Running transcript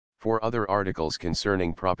For other articles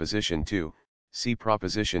concerning Proposition 2, see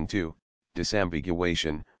Proposition 2,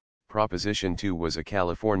 disambiguation. Proposition 2 was a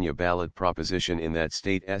California ballot proposition in that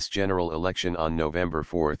state's general election on November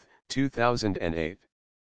 4, 2008.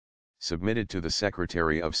 Submitted to the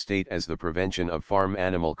Secretary of State as the Prevention of Farm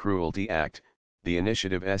Animal Cruelty Act, the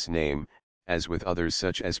initiative's name, as with others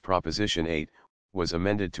such as Proposition 8, was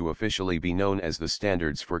amended to officially be known as the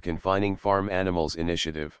Standards for Confining Farm Animals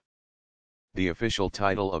Initiative. The official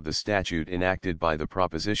title of the statute enacted by the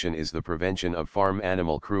proposition is the Prevention of Farm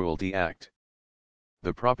Animal Cruelty Act.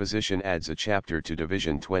 The proposition adds a chapter to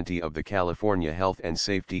Division 20 of the California Health and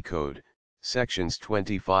Safety Code, Sections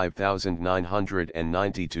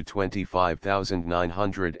 25,990 to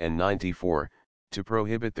 25,994, to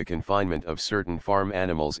prohibit the confinement of certain farm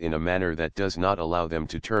animals in a manner that does not allow them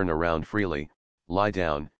to turn around freely, lie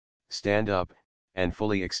down, stand up, and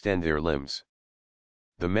fully extend their limbs.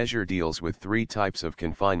 The measure deals with three types of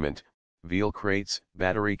confinement: veal crates,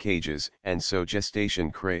 battery cages, and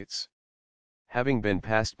gestation crates. Having been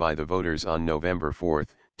passed by the voters on November 4,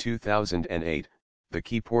 2008, the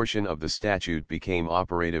key portion of the statute became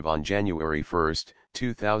operative on January 1,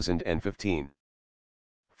 2015.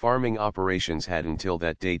 Farming operations had until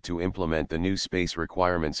that date to implement the new space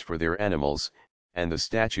requirements for their animals, and the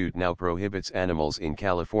statute now prohibits animals in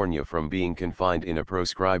California from being confined in a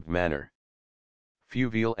prescribed manner. Few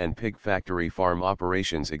veal and pig factory farm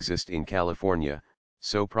operations exist in California,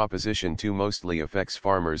 so Proposition 2 mostly affects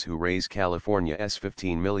farmers who raise California's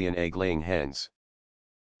 15 million egg-laying hens.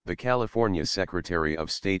 The California Secretary of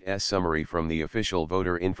State's summary from the official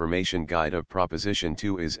voter information guide of Proposition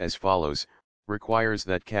 2 is as follows: requires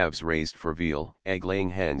that calves raised for veal, egg-laying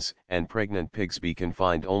hens, and pregnant pigs be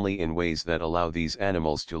confined only in ways that allow these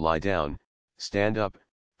animals to lie down, stand up,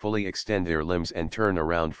 fully extend their limbs and turn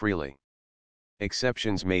around freely.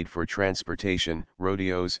 Exceptions made for transportation,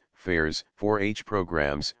 rodeos, fairs, 4-H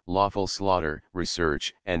programs, lawful slaughter,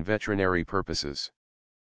 research, and veterinary purposes.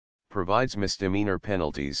 Provides misdemeanor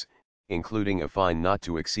penalties, including a fine not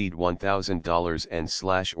to exceed $1,000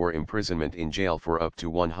 and or imprisonment in jail for up to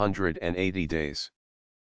 180 days.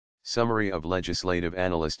 Summary of Legislative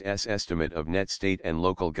Analyst's estimate of net state and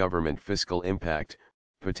local government fiscal impact: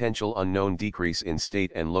 potential unknown decrease in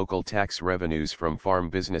state and local tax revenues from farm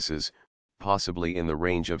businesses, possibly in the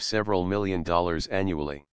range of several $millions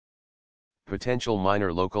annually. Potential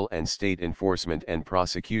minor local and state enforcement and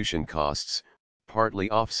prosecution costs, partly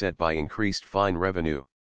offset by increased fine revenue.